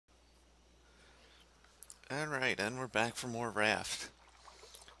Alright, and we're back for more Raft.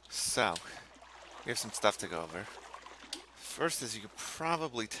 So, we have some stuff to go over. First, as you could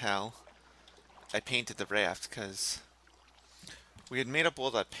probably tell, I painted the raft because we had made up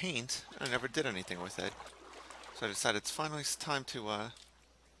all that paint and I never did anything with it. So I decided it's finally time to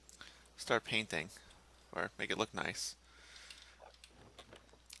start painting, or make it look nice.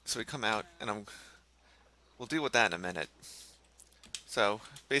 So we come out and we'll deal with that in a minute. So,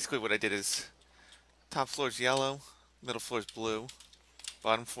 basically what I did is top floor is yellow, middle floor is blue,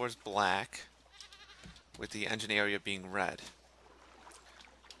 bottom floor is black, with the engine area being red.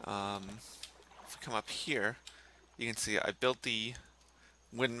 If we come up here, you can see I built the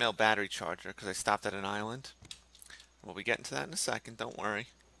windmill battery charger because I stopped at an island. We'll be getting to that in a second, don't worry.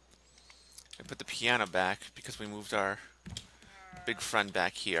 I put the piano back because we moved our big friend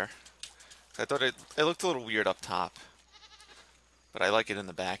back here. I thought it looked a little weird up top, but I like it in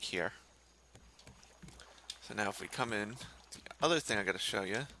the back here. So now if we come in, the other thing I gotta show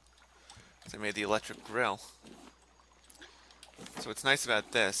you is I made the electric grill. So what's nice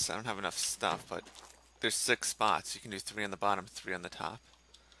about this, I don't have enough stuff, but there's 6 spots. You can do 3 on the bottom, 3 on the top.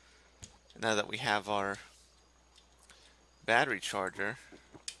 And now that we have our battery charger,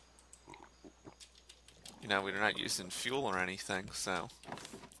 you know, we're not using fuel or anything, so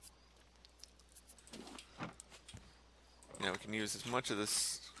you know, we can use as much of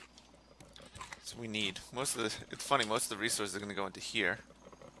this as we need. It's funny, most of the resources are going to go into here.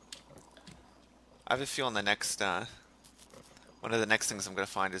 I have a feeling the next, one of the next things I'm going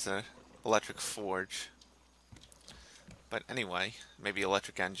to find is a electric forge. But anyway, maybe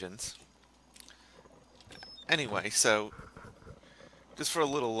electric engines. Anyway, so just for a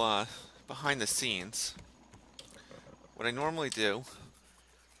little behind the scenes, what I normally do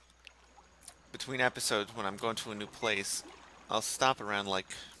between episodes when I'm going to a new place, I'll stop around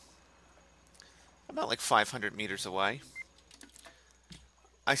about like 500 meters away.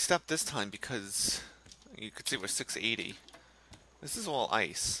 I stopped this time because you could see we're 680. This is all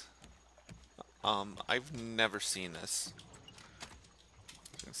ice. I've never seen this.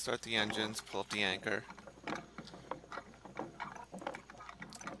 Start the engines, pull up the anchor.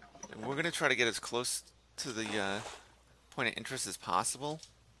 And we're gonna try to get as close to the point of interest as possible.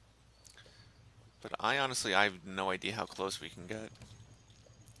 But I have no idea how close we can get.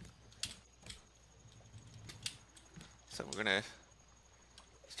 So we're gonna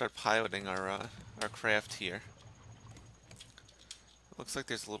start piloting our craft here. It looks like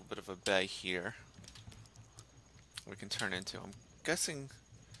there's a little bit of a bay here we can turn into. I'm guessing,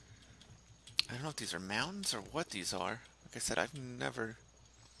 I don't know if these are mountains or what these are. Like I said, I've never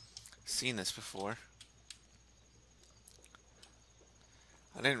seen this before.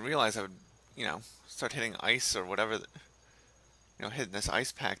 I didn't realize I would, you know, start hitting ice or whatever, you know, hitting this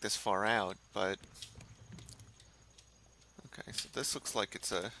ice pack this far out, but okay, so this looks like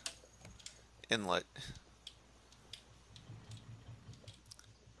it's a inlet.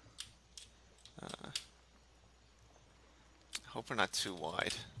 I hope we're not too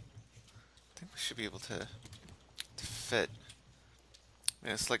wide. I think we should be able to fit.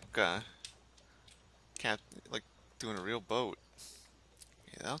 Man, it's like like doing a real boat.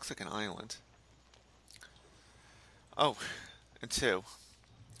 Yeah, that looks like an island. Oh, and 2,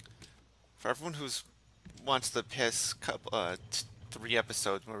 for everyone who's wants the past couple 3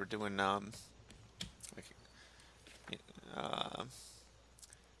 episodes where we're doing like uh,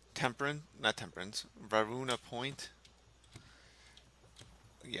 not Temperance, Varuna Point.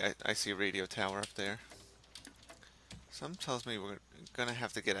 Yeah, I see a radio tower up there. Some tells me we're gonna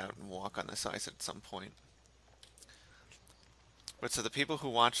have to get out and walk on this ice at some point. But so the people who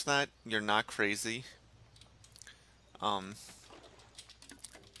watch that, you're not crazy. There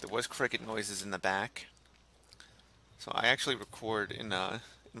was cricket noises in the back. So I actually record in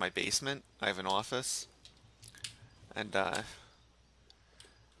my basement. I have an office. And as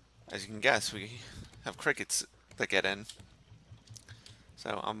you can guess, we have crickets that get in.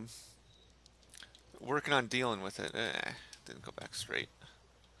 So I'm working on dealing with it. Didn't go back straight.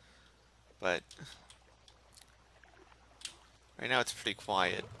 But right now it's pretty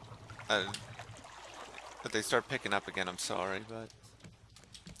quiet. If they start picking up again, I'm sorry, but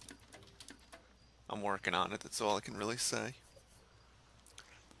I'm working on it. That's all I can really say.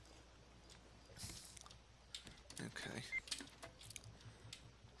 Okay.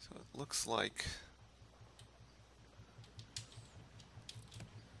 So it looks like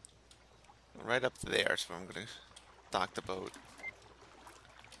right up there is where I'm going to dock the boat.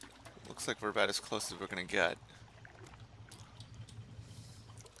 Looks like we're about as close as we're going to get.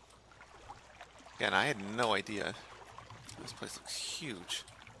 Again, I had no idea. This place looks huge.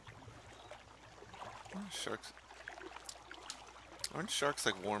 Sharks. Aren't sharks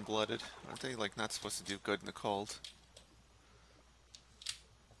like warm-blooded? Aren't they like not supposed to do good in the cold?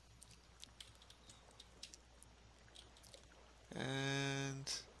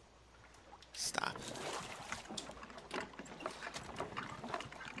 And stop.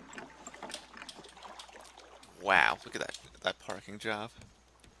 Wow, look at that parking job.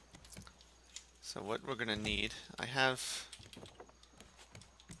 So what we're gonna need, I have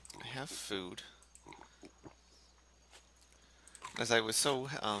food. As I was so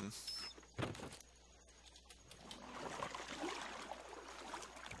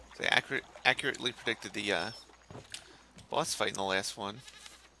accurately predicted the boss fight in the last one.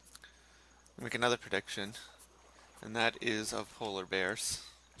 I'll make another prediction, and that is of polar bears.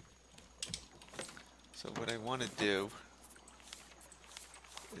 So what I want to do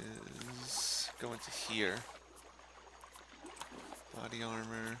is go into here. Body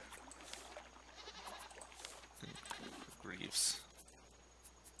armor. And greaves.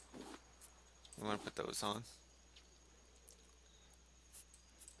 We want to put those on.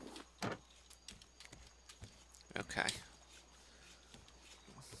 Okay.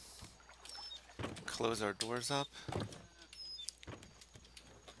 Close our doors up. And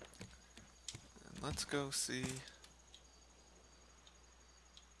let's go see.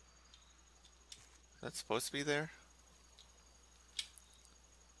 That's supposed to be there?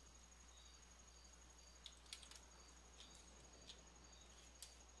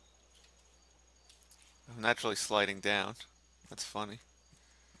 I'm naturally sliding down. That's funny.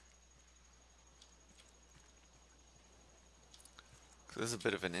 This is a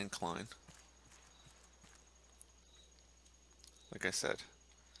bit of an incline. Like I said,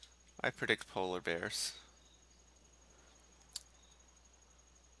 I predict polar bears.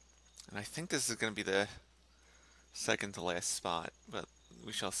 And I think this is going to be the second to last spot, but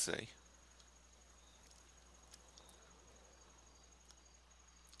we shall see.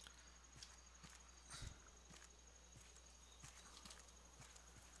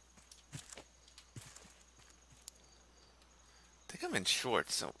 I think I'm in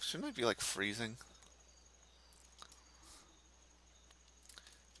shorts, so shouldn't I be like freezing?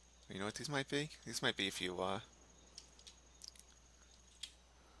 You know what these might be? These might be if you,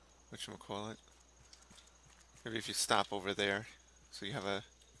 whatchamacallit? Maybe if you stop over there, so you have a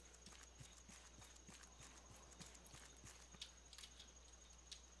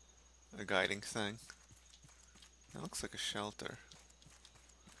guiding thing. That looks like a shelter.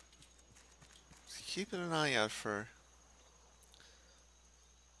 So keeping an eye out for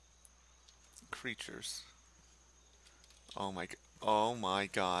creatures. Oh my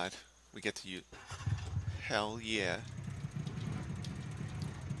god. We get to use. Hell yeah.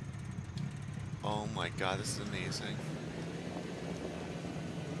 Oh my god, this is amazing.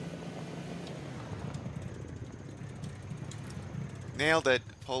 Nailed it.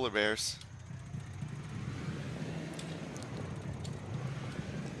 Polar bears.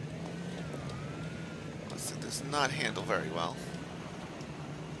 This does not handle very well.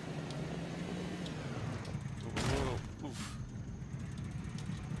 Whoa, oof.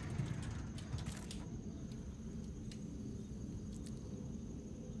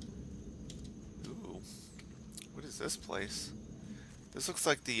 Ooh. What is this place? This looks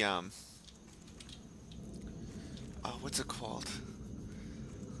like the, oh, what's it called?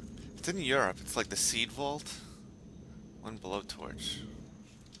 It's in Europe. It's like the Seed Vault. One blowtorch.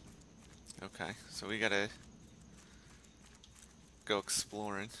 Okay, so we gotta go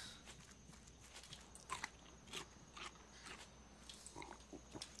exploring.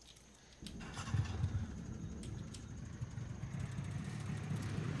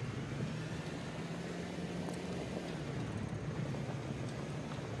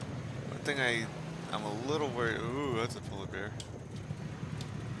 One thing I'm a little worried. Ooh, that's a polar bear.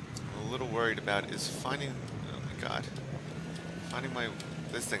 I'm a little worried about is finding. Oh my god, finding my.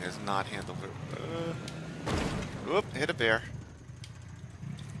 This thing is not handled. Whoop! Hit a bear.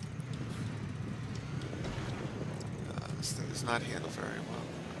 This thing does not handle very well.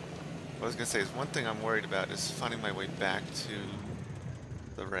 What I was gonna say is one thing I'm worried about is finding my way back to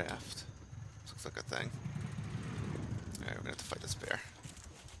the raft. This looks like a thing. Alright, we're gonna have to fight this bear.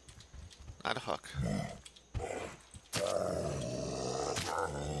 Not a hook.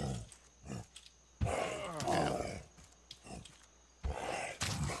 Ow.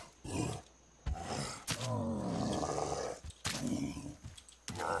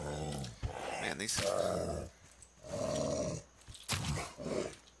 Man, these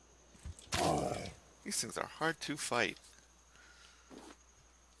things are hard to fight.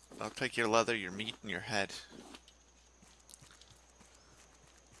 I'll take your leather, your meat, and your head.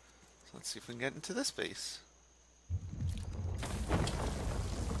 Let's see if we can get into this base.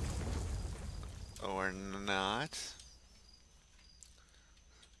 Or not.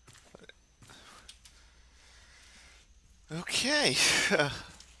 Okay.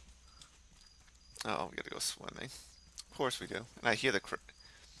 Oh, we gotta go swimming. Of course we do. And I hear the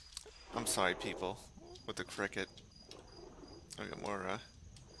I'm sorry, people, with the cricket. I got more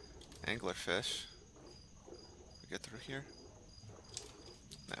anglerfish. We get through here?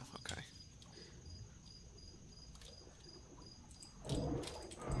 No, okay.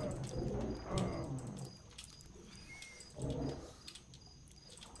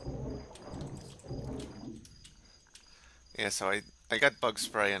 Yeah, so I got bug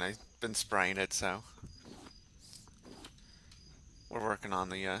spray and I've been spraying it, so we're working on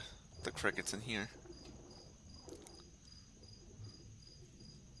the crickets in here.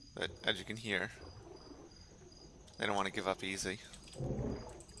 But as you can hear, they don't want to give up easy.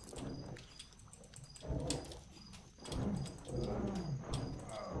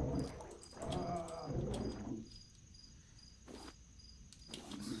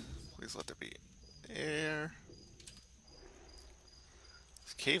 Please let there be air.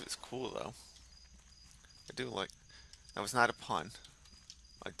 This cave is cool though. I do like. That was not a pun.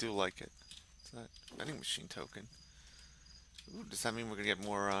 I do like it. Is that vending machine token? Ooh, does that mean we're gonna get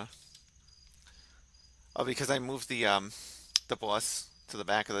more? Oh, because I moved the boss to the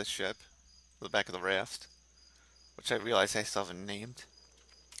back of the ship, the back of the raft, which I realized I still haven't named.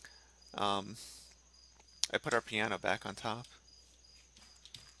 Um, I put our piano back on top.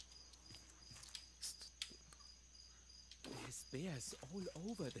 There's bears all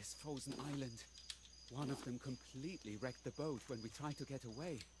over this frozen island. One of them completely wrecked the boat when we tried to get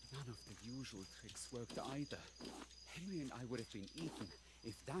away. None of the usual tricks worked either. Henry and I would have been eaten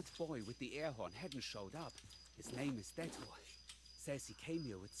if that boy with the air horn hadn't showed up. His name is Detto. Says he came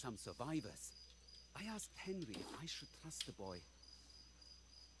here with some survivors. I asked Henry if I should trust the boy,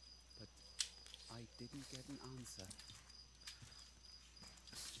 but I didn't get an answer.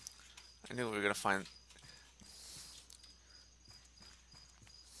 I knew we were gonna find.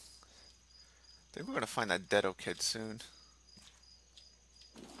 I think we're gonna find that Deado kid soon.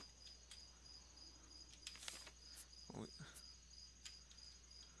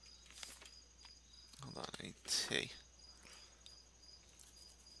 Hold on, AT.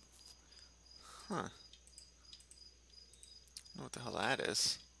 Huh. I don't know what the hell that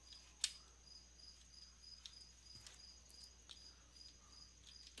is.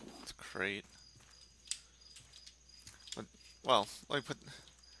 It's a crate. But, well, let me put.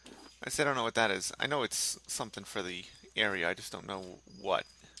 I said I don't know what that is. I know it's something for the area. I just don't know what.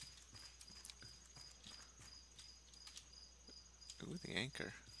 Ooh, the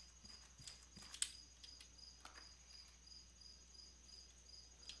anchor.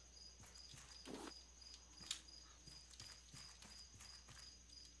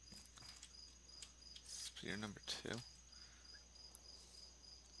 Spear number 2.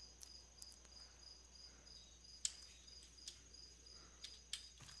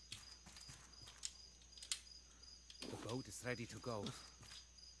 The boat is ready to go.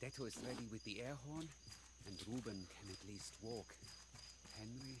 Detto is ready with the air horn, and Ruben can at least walk.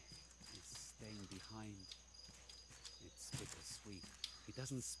 Henry is staying behind. It's bittersweet. He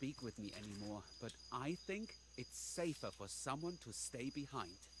doesn't speak with me anymore, but I think it's safer for someone to stay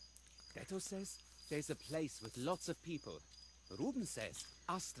behind. Detto says there's a place with lots of people. Ruben says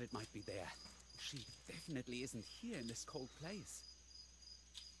Astrid might be there. She definitely isn't here in this cold place.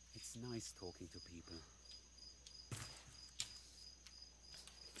 It's nice talking to people.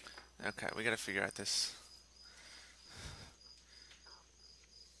 Okay, we gotta figure out this.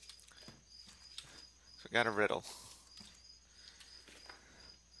 So we got a riddle.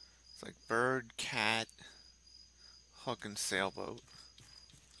 It's like bird, cat, hook, and sailboat.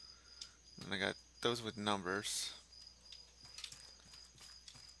 And I got those with numbers.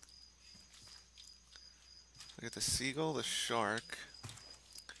 I got the seagull, the shark,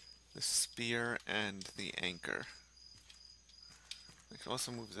 the spear, and the anchor. I can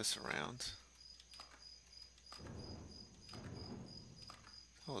also move this around.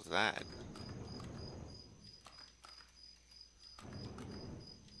 What was that?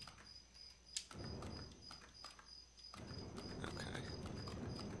 Okay.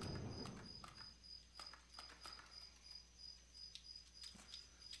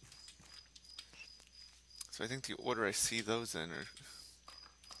 So I think the order I see those in are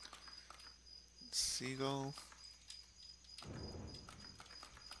seagull,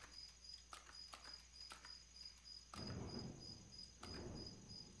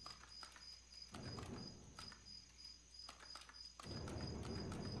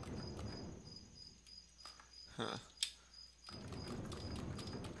 Huh.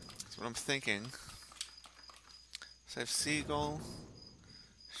 That's what I'm thinking. So I have seagull,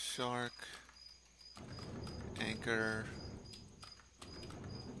 shark, anchor,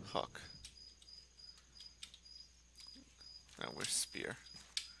 hook. Now where's spear?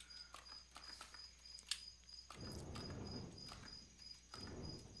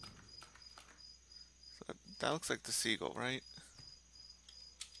 So that looks like the seagull, right?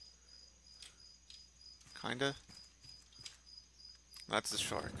 Kinda. That's the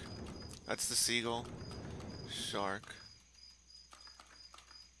shark. That's the seagull, shark,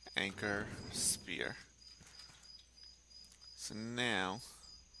 anchor, spear. So now,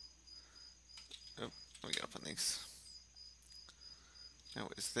 oh, let me get up on these. Now,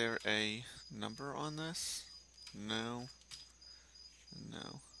 is there a number on this? No.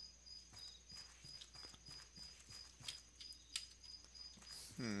 No.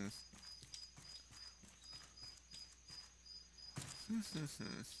 Hmm.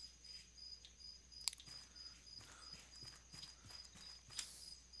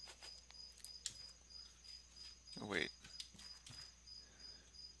 Oh, wait.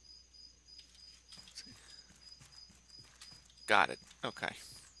 Got it. Okay.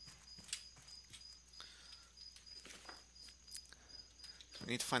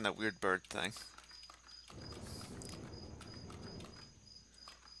 We need to find that weird bird thing.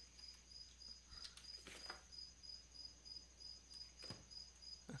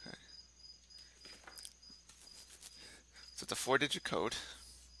 Okay. So it's a 4-digit code.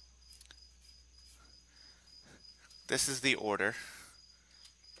 This is the order.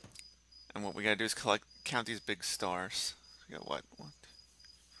 And what we gotta do is count these big stars. We got what? 1, 2,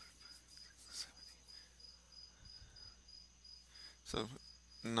 7, 8. So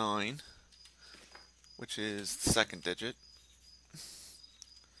 9, which is the second digit.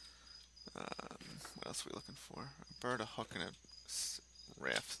 What else are we looking for? A bird, a hook, and a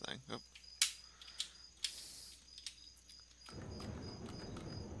raft thing. Oh.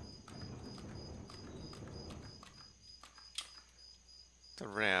 The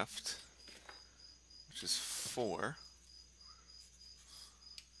raft, which is 4.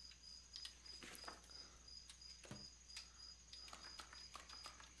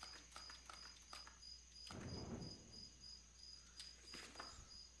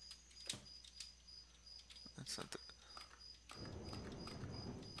 That's not the.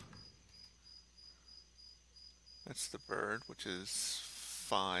 That's the bird, which is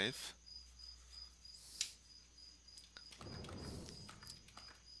 5.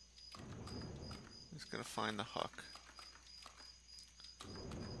 Just gonna find the hook.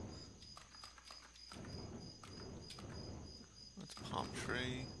 That's palm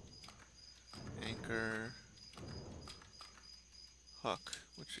tree, anchor, hook,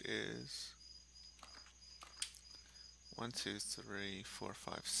 which is 1, 2, 3, 4,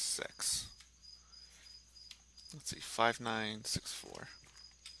 5, 6. Let's see, 5, 9, 6, 4.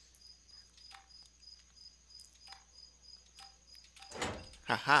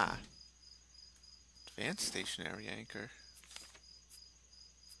 Haha! Advanced stationary anchor.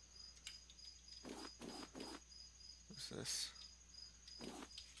 What's this?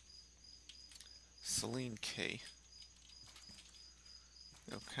 Celine key.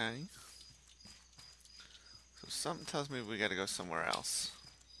 Okay. So something tells me we gotta go somewhere else.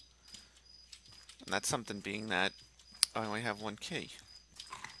 And that's something being that I only have 1 key.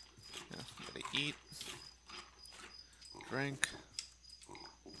 Yeah, gotta eat, drink.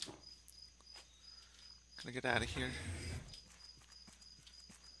 Can I get out of here?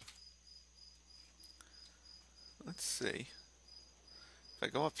 Let's see. If I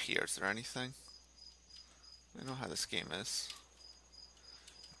go up here, is there anything? I know how this game is.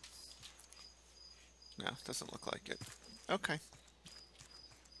 No, doesn't look like it. Okay.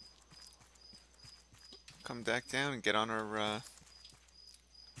 Come back down and get on our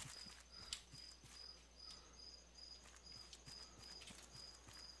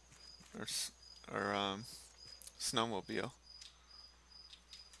our snowmobile.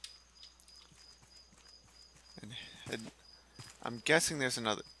 And head. I'm guessing there's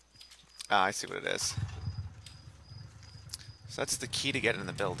another. Ah, I see what it is. So that's the key to get in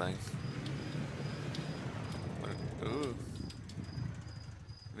the building. Ooh.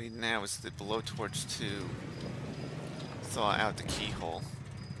 What I need now is the blowtorch to thaw out the keyhole.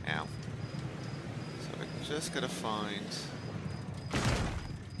 Ow. So I just gotta find.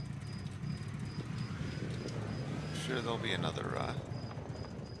 I'm sure there'll be another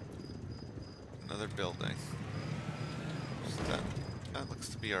building. So that looks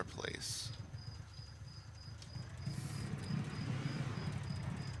to be our place.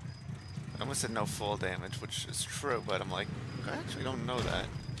 almost said no full damage, which is true, but I'm like, I actually don't know that.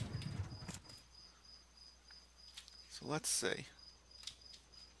 So let's see. Let's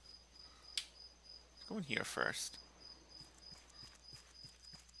go in here first.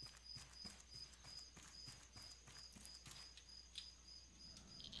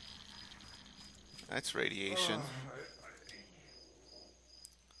 That's radiation.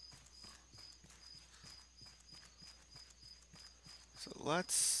 So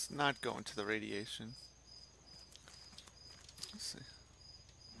let's not go into the radiation. Let's see.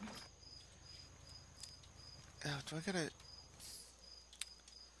 Oh, do I gotta...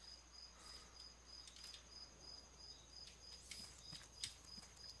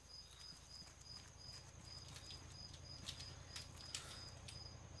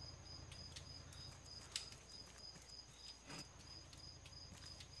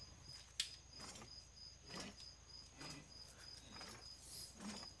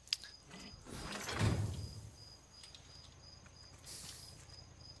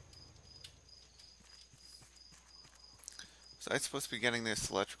 So I'm supposed to be getting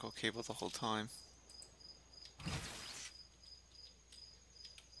this electrical cable the whole time.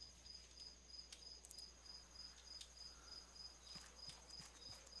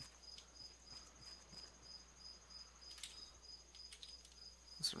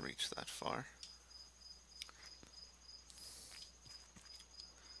 Doesn't reach that far.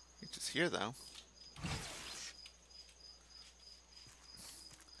 Reaches here though.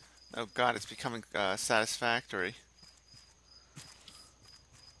 Oh god, it's becoming satisfactory.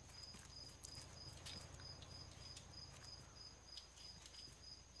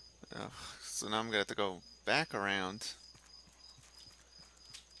 Oh, so now I'm gonna have to go back around.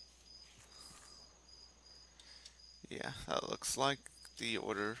 Yeah, that looks like the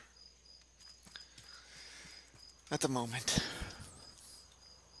order at the moment.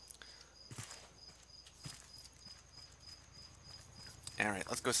 Alright,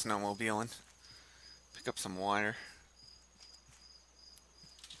 let's go snowmobiling. Pick up some wire.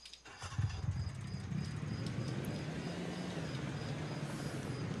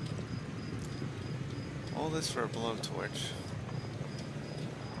 All this for a blowtorch.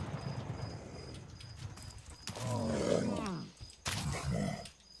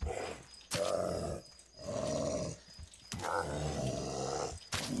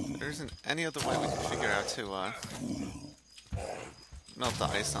 There isn't any other way we can figure out to melt the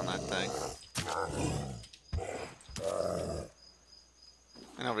ice on that thing.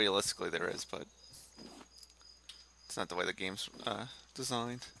 I know realistically there is, but it's not the way the game's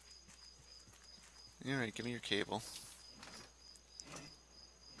designed. Alright, give me your cable.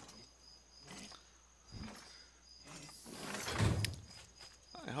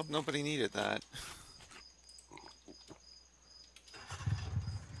 I hope nobody needed that.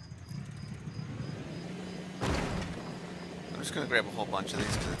 I'm just gonna grab a whole bunch of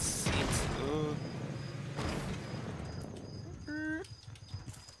these because it seems...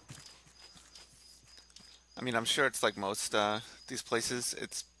 I mean, I'm sure it's like most these places,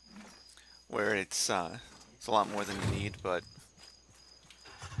 it's where it's a lot more than you need, but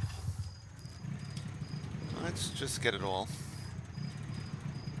let's just get it all.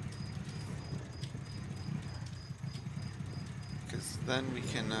 Because then we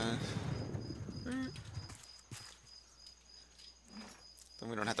can, then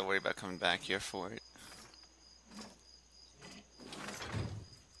we don't have to worry about coming back here for it.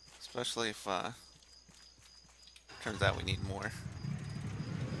 Especially if, turns out we need more.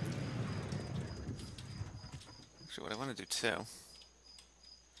 Actually, what I want to do too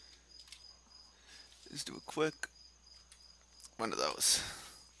is do a quick one of those.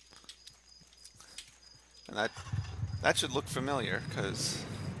 And that should look familiar, because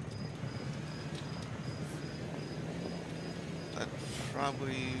that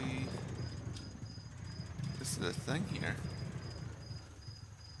probably... This is a thing here.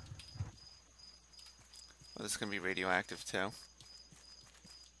 Well, this is going to be radioactive too.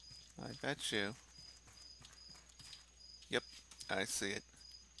 I bet you. Yep, I see it.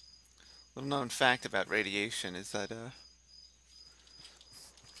 Little known fact about radiation is that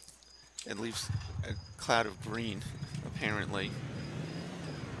it leaves a cloud of green, apparently.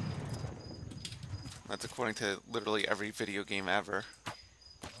 That's according to literally every video game ever.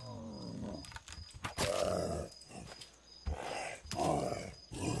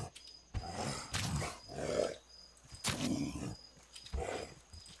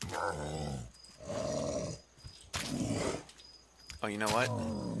 Oh, you know what?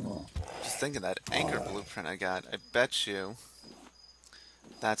 Just thinking that anchor blueprint I got, I bet you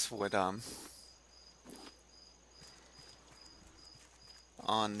that's what, on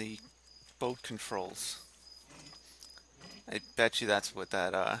the boat controls. I bet you that's what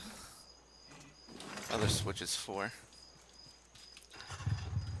that other switch is for.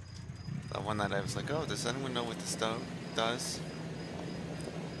 The one that I was like, oh, does anyone know what this does?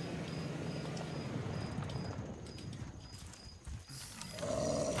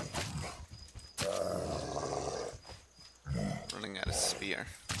 Running out of spear.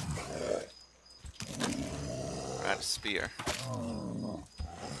 We're out of spear.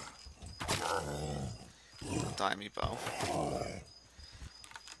 Die me bow.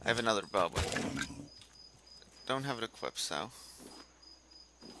 I have another bow, but don't have it equipped, so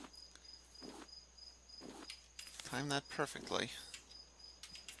time that perfectly.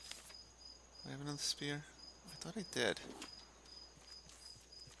 Do I have another spear? I thought I did.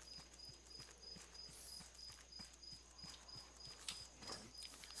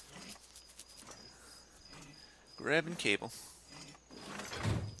 Grabbing cable.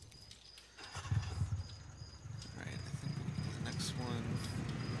 Alright, I think the next one.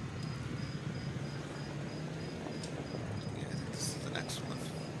 Yeah, I think this is the next one.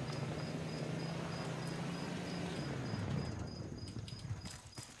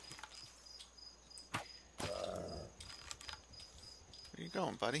 Where you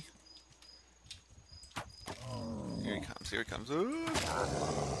going, buddy? Here he comes, here he comes. Ooh.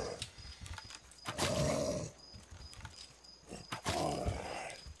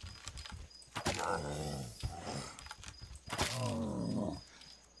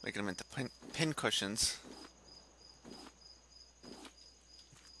 Making them into pin cushions.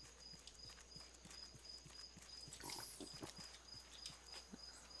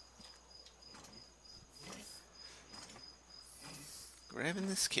 Grabbing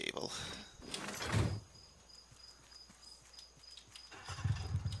this cable.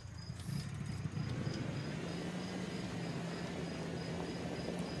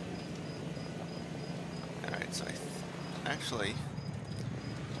 Alright, so actually,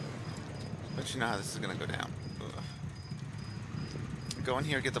 but you know how this is gonna go down. Ugh. Go in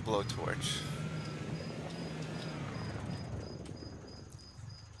here, get the blowtorch.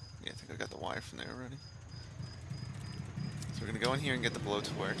 Yeah, I think I got the wire from there already. So we're gonna go in here and get the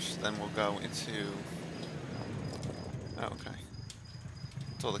blowtorch, then we'll go into... Oh, okay.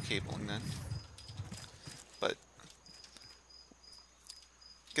 It's all the cabling then. But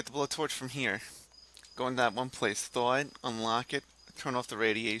get the blowtorch from here. Go into that one place, thaw it, unlock it, turn off the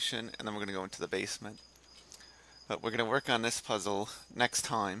radiation, and then we're gonna go into the basement. But we're gonna work on this puzzle next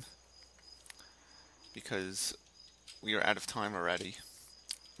time because we are out of time already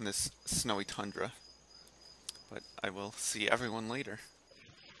in this snowy tundra. But I will see everyone later.